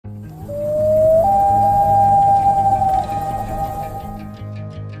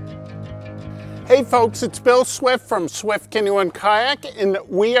Hey folks, it's Bill Swift from Swift Canoe and Kayak, and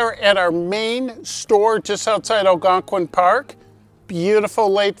we are at our main store just outside Algonquin Park.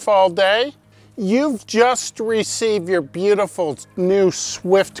 Beautiful late fall day. You've just received your beautiful new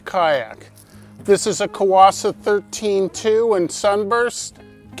Swift kayak. This is a Kawasa 13.2 in Sunburst,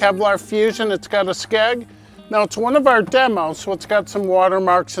 Kevlar Fusion. It's got a skeg. Now it's one of our demos, so it's got some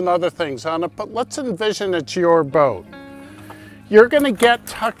watermarks and other things on it, but let's envision it's your boat. You're gonna get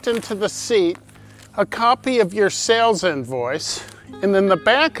tucked into the seat a copy of your sales invoice, and in the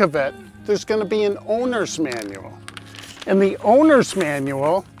back of it, there's gonna be an owner's manual. And the owner's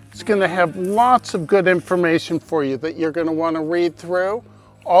manual is gonna have lots of good information for you that you're gonna wanna read through.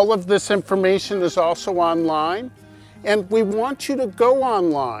 All of this information is also online, and we want you to go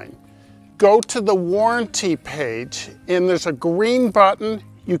online. Go to the warranty page, and there's a green button.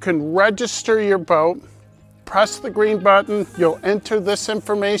 You can register your boat. Press the green button, you'll enter this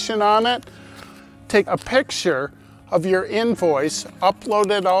information on it. Take a picture of your invoice,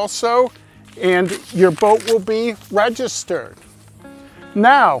 upload it also, and your boat will be registered.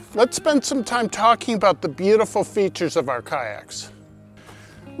 Now, let's spend some time talking about the beautiful features of our kayaks.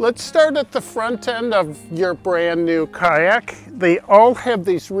 Let's start at the front end of your brand new kayak. They all have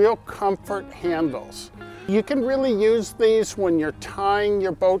these real comfort handles. You can really use these when you're tying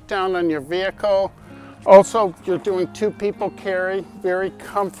your boat down on your vehicle. Also, you're doing two people carry, very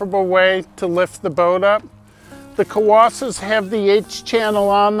comfortable way to lift the boat up. The Kawasas have the H channel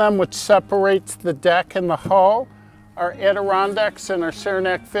on them, which separates the deck and the hull. Our Adirondacks and our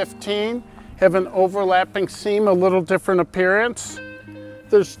Saranac 15 have an overlapping seam, a little different appearance.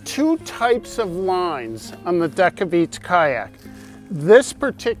 There's two types of lines on the deck of each kayak. This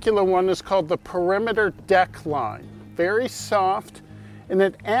particular one is called the perimeter deck line. Very soft. And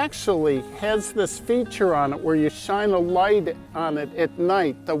it actually has this feature on it where you shine a light on it at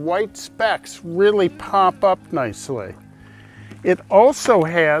night. The white specks really pop up nicely. It also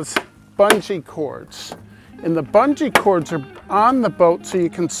has bungee cords. And the bungee cords are on the boat so you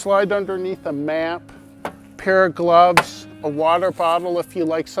can slide underneath a map, pair of gloves, a water bottle if you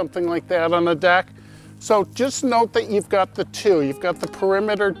like something like that on a deck. So just note that you've got the two. You've got the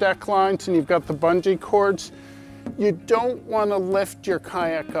perimeter deck lines and you've got the bungee cords. You don't want to lift your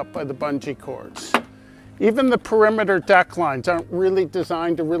kayak up by the bungee cords. Even the perimeter deck lines aren't really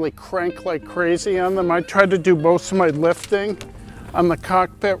designed to really crank like crazy on them. I try to do most of my lifting on the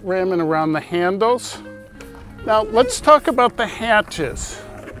cockpit rim and around the handles. Now let's talk about the hatches.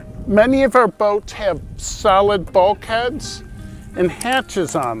 Many of our boats have solid bulkheads and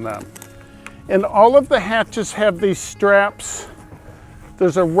hatches on them. And all of the hatches have these straps.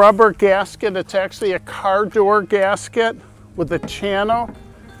 There's a rubber gasket. It's actually a car door gasket with a channel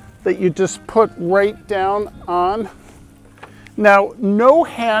that you just put right down on. Now, no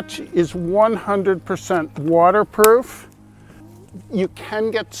hatch is 100% waterproof. You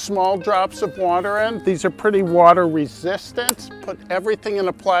can get small drops of water in. These are pretty water resistant. Put everything in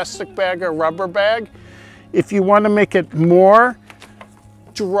a plastic bag or rubber bag. If you want to make it more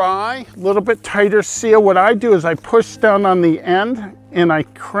dry, a little bit tighter seal, what I do is I push down on the end and I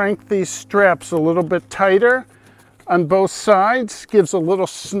crank these straps a little bit tighter on both sides. Gives a little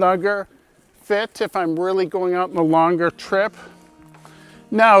snugger fit if I'm really going out on a longer trip.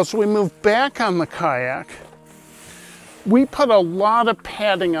 Now, as we move back on the kayak, we put a lot of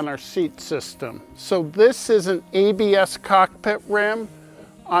padding on our seat system. So this is an ABS cockpit rim.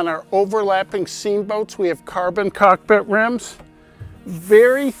 On our overlapping seam boats, we have carbon cockpit rims.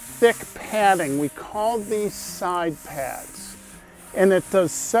 Very thick padding. We call these side pads. And it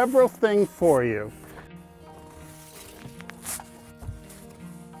does several things for you.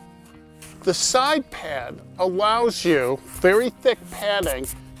 The side pad allows you, very thick padding,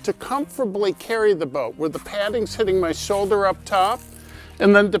 to comfortably carry the boat, where the padding's hitting my shoulder up top,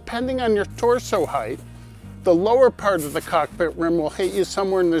 and then depending on your torso height, the lower part of the cockpit rim will hit you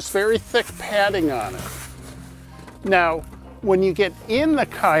somewhere, and there's very thick padding on it. Now, when you get in the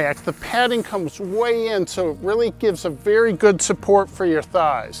kayak, the padding comes way in, so it really gives a very good support for your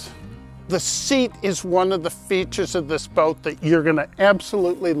thighs. The seat is one of the features of this boat that you're gonna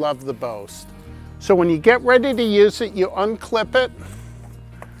absolutely love the most. So when you get ready to use it, you unclip it,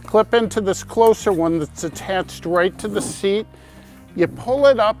 clip into this closer one that's attached right to the seat. You pull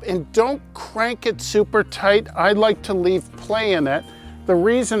it up and don't crank it super tight. I like to leave play in it. The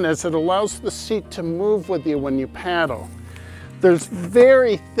reason is it allows the seat to move with you when you paddle. There's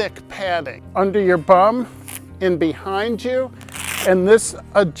very thick padding under your bum and behind you, and this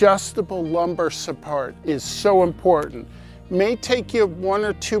adjustable lumbar support is so important. It may take you one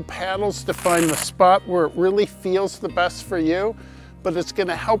or two paddles to find the spot where it really feels the best for you, but it's going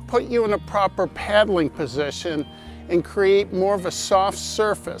to help put you in a proper paddling position and create more of a soft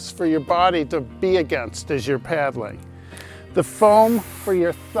surface for your body to be against as you're paddling. The foam for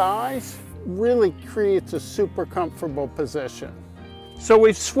your thighs really creates a super comfortable position. So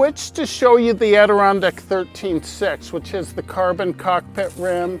we've switched to show you the Adirondack 13.6, which has the carbon cockpit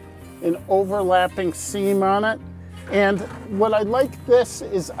rim, an overlapping seam on it. And what I like this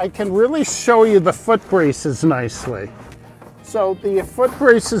is I can really show you the foot braces nicely. So the foot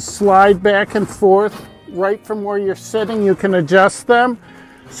braces slide back and forth right from where you're sitting. You can adjust them.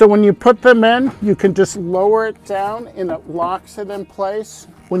 So when you put them in, you can just lower it down and it locks it in place.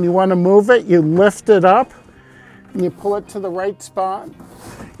 When you want to move it, you lift it up and you pull it to the right spot.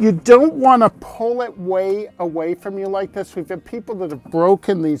 You don't want to pull it way away from you like this. We've had people that have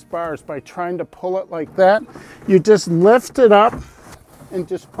broken these bars by trying to pull it like that. You just lift it up and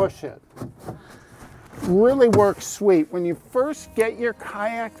just push it. Really works sweet. When you first get your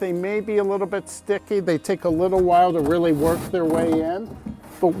kayak, they may be a little bit sticky. They take a little while to really work their way in.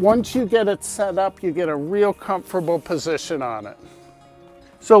 But once you get it set up, you get a real comfortable position on it.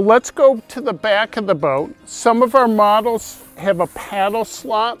 So let's go to the back of the boat. Some of our models have a paddle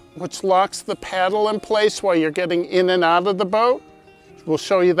slot, which locks the paddle in place while you're getting in and out of the boat. We'll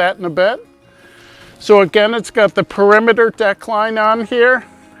show you that in a bit. So again, it's got the perimeter deck line on here,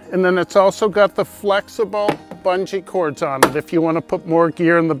 and then it's also got the flexible bungee cords on it if you want to put more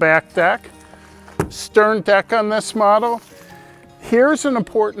gear in the back deck. Stern deck on this model. Here's an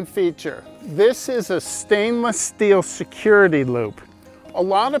important feature. This is a stainless steel security loop. A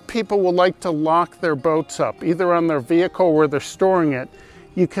lot of people will like to lock their boats up, either on their vehicle where they're storing it.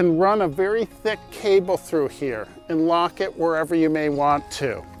 You can run a very thick cable through here and lock it wherever you may want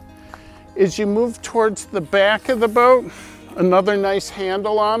to. As you move towards the back of the boat, another nice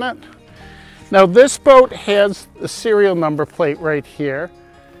handle on it. Now this boat has the serial number plate right here,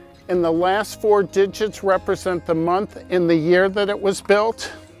 and the last 4 digits represent the month and the year that it was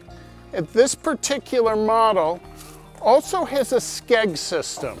built. At this particular model, also has a skeg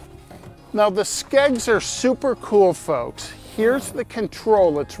system. Now the skegs are super cool, folks. Here's the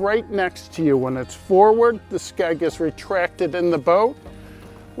control. It's right next to you. When it's forward, the skeg is retracted in the boat.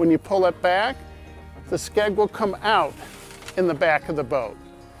 When you pull it back, the skeg will come out in the back of the boat.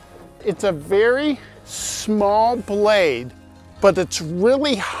 It's a very small blade, but it's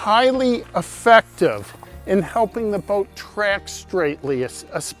really highly effective in helping the boat track straightly,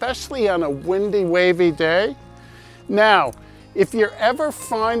 especially on a windy, wavy day. Now, if you're ever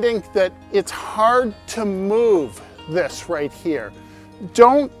finding that it's hard to move this right here,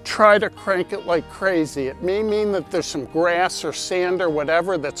 don't try to crank it like crazy. It may mean that there's some grass or sand or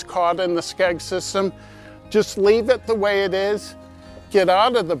whatever that's caught in the skeg system. Just leave it the way it is, get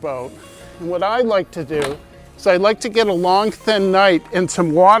out of the boat. And what I like to do is I like to get a long, thin knife and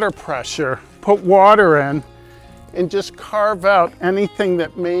some water pressure, put water in, and just carve out anything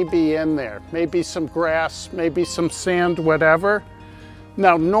that may be in there. Maybe some grass, maybe some sand, whatever.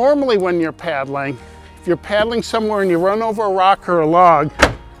 Now, normally when you're paddling, if you're paddling somewhere and you run over a rock or a log,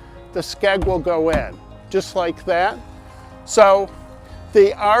 the skeg will go in, just like that. So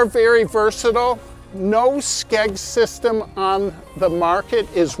they are very versatile. No skeg system on the market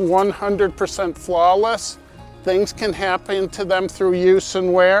is 100% flawless. Things can happen to them through use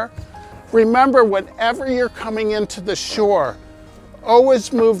and wear. Remember, whenever you're coming into the shore,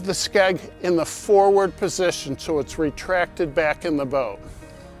 always move the skeg in the forward position so it's retracted back in the boat.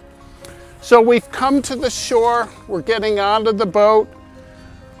 So we've come to the shore, we're getting out of the boat.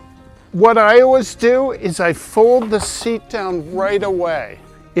 What I always do is I fold the seat down right away.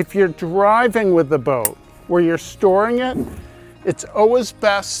 If you're driving with the boat where you're storing it, it's always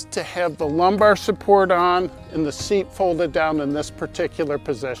best to have the lumbar support on and the seat folded down in this particular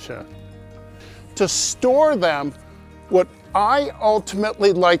position. To store them, what I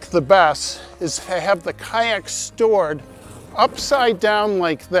ultimately like the best is to have the kayak stored upside down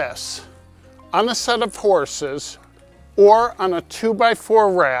like this, on a set of horses or on a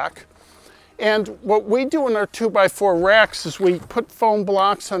 2x4 rack. And what we do in our 2x4 racks is we put foam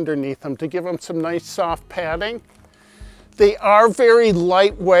blocks underneath them to give them some nice soft padding. They are very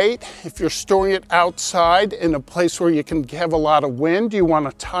lightweight. If you're storing it outside in a place where you can have a lot of wind, you want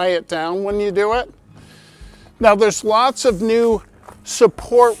to tie it down when you do it. Now there's lots of new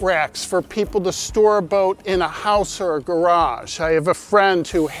support racks for people to store a boat in a house or a garage. I have a friend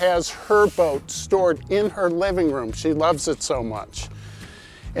who has her boat stored in her living room. She loves it so much.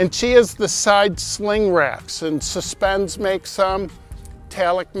 And she has the side sling racks, and Suspends makes some,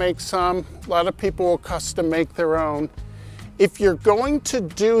 Talic makes some. A lot of people will custom make their own. If you're going to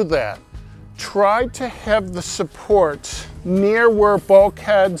do that, try to have the supports near where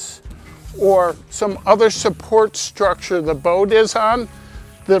bulkheads or some other support structure the boat is on.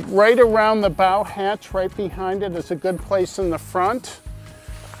 Right around the bow hatch, right behind it, is a good place in the front.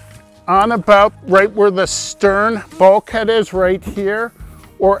 On about right where the stern bulkhead is, right here,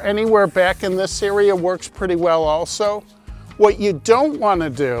 or anywhere back in this area works pretty well also. What you don't want to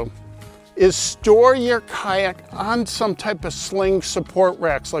do is store your kayak on some type of sling support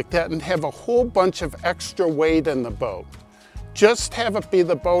racks like that and have a whole bunch of extra weight in the boat. Just have it be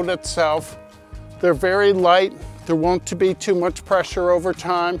the boat itself. They're very light. There won't be too much pressure over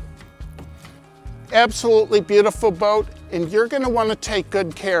time. Absolutely beautiful boat, and you're going to want to take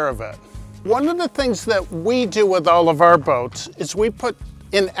good care of it. One of the things that we do with all of our boats is we put,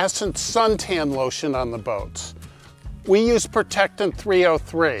 in essence, suntan lotion on the boats. We use Protectant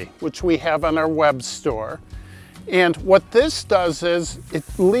 303, which we have on our web store. And what this does is it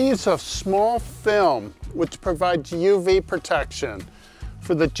leaves a small film which provides UV protection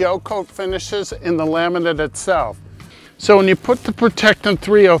for the gel coat finishes in the laminate itself. So when you put the Protectant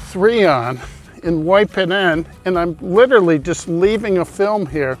 303 on and wipe it in, and I'm literally just leaving a film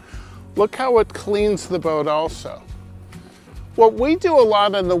here, look how it cleans the boat also. What we do a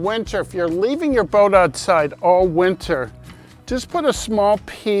lot in the winter, if you're leaving your boat outside all winter, just put a small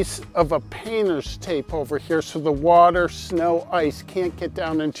piece of a painter's tape over here so the water, snow, ice can't get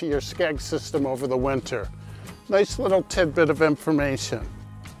down into your skeg system over the winter. Nice little tidbit of information.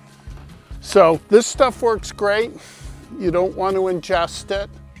 So this stuff works great. You don't want to ingest it.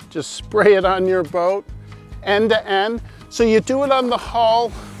 Just spray it on your boat, end to end. So you do it on the hull,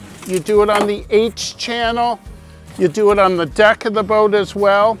 you do it on the H channel, you do it on the deck of the boat as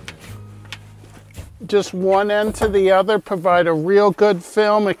well. Just one end to the other, provide a real good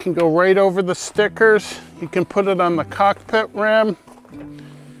film. It can go right over the stickers. You can put it on the cockpit rim.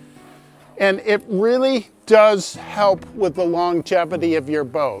 And it really does help with the longevity of your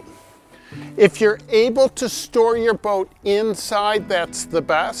boat. If you're able to store your boat inside, that's the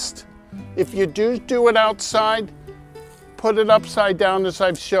best. If you do it outside, put it upside down as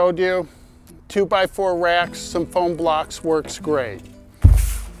I've showed you. 2x4 racks, some foam blocks works great.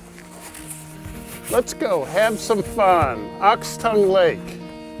 Let's go have some fun. Oxtongue Lake.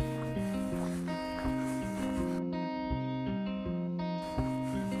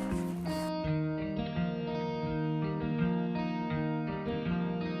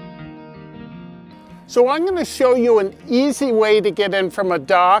 So I'm going to show you an easy way to get in from a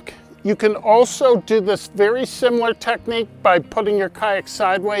dock. You can also do this very similar technique by putting your kayak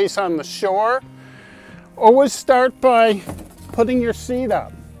sideways on the shore. Always start by putting your seat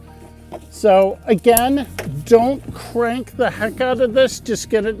up. So again, don't crank the heck out of this, just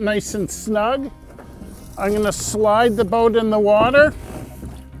get it nice and snug. I'm going to slide the boat in the water,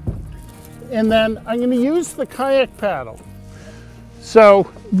 and then I'm going to use the kayak paddle.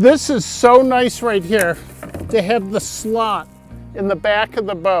 So this is so nice right here to have the slot in the back of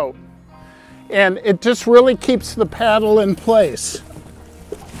the boat, and it just really keeps the paddle in place.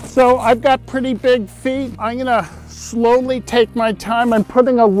 So I've got pretty big feet. I'm gonna slowly take my time. I'm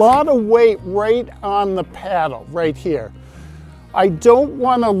putting a lot of weight right on the paddle right here. I don't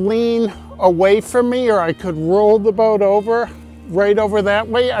want to lean away from me, or I could roll the boat over right over that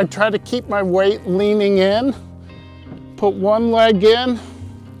way. I try to keep my weight leaning in. Put one leg in,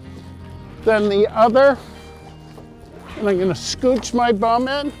 then the other, and I'm going to scooch my bum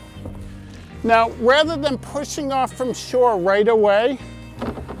in. Now, rather than pushing off from shore right away,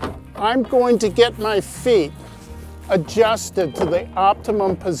 I'm going to get my feet adjusted to the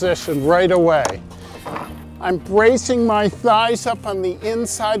optimum position right away. I'm bracing my thighs up on the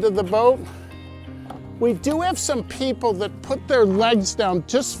inside of the boat. We do have some people that put their legs down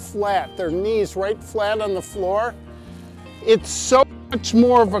just flat, their knees right flat on the floor. It's so much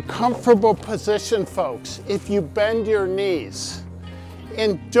more of a comfortable position, folks, if you bend your knees.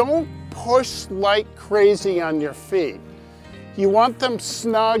 And don't push like crazy on your feet. You want them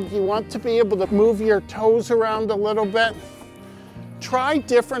snug, you want to be able to move your toes around a little bit. Try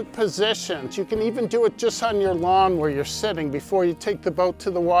different positions. You can even do it just on your lawn where you're sitting before you take the boat to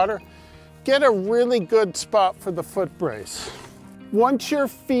the water. Get a really good spot for the foot brace. Once your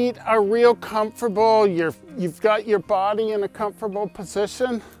feet are real comfortable, you've got your body in a comfortable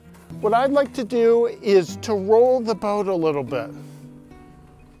position, what I'd like to do is to roll the boat a little bit.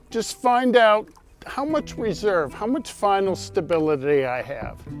 Just find out how much reserve, how much final stability I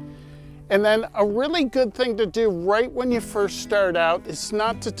have. And then a really good thing to do right when you first start out is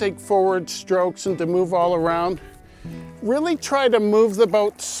not to take forward strokes and to move all around. Really try to move the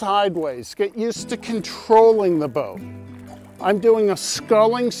boat sideways. Get used to controlling the boat. I'm doing a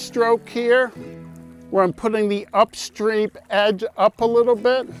sculling stroke here, where I'm putting the upstream edge up a little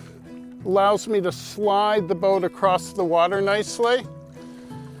bit. Allows me to slide the boat across the water nicely.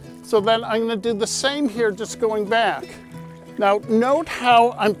 So then I'm going to do the same here, just going back. Now note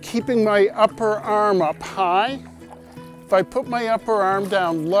how I'm keeping my upper arm up high. If I put my upper arm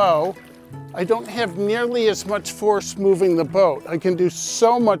down low, I don't have nearly as much force moving the boat. I can do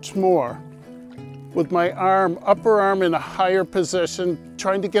so much more with my upper arm in a higher position,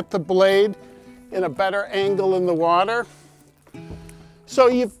 trying to get the blade in a better angle in the water. So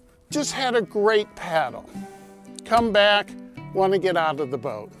you've just had a great paddle. Come back, want to get out of the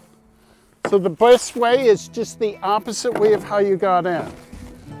boat. So the best way is just the opposite way of how you got in.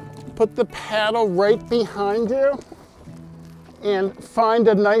 Put the paddle right behind you and find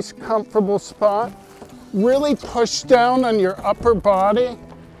a nice comfortable spot. Really push down on your upper body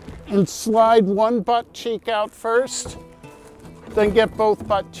and slide one butt cheek out first, then get both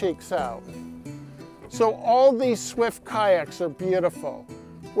butt cheeks out. So all these Swift kayaks are beautiful.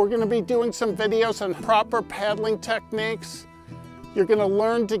 We're going to be doing some videos on proper paddling techniques. You're going to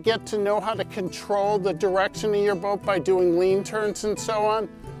learn to get to know how to control the direction of your boat by doing lean turns and so on.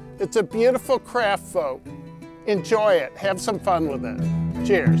 It's a beautiful craft boat. Enjoy it. Have some fun with it.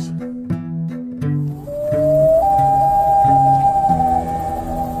 Cheers.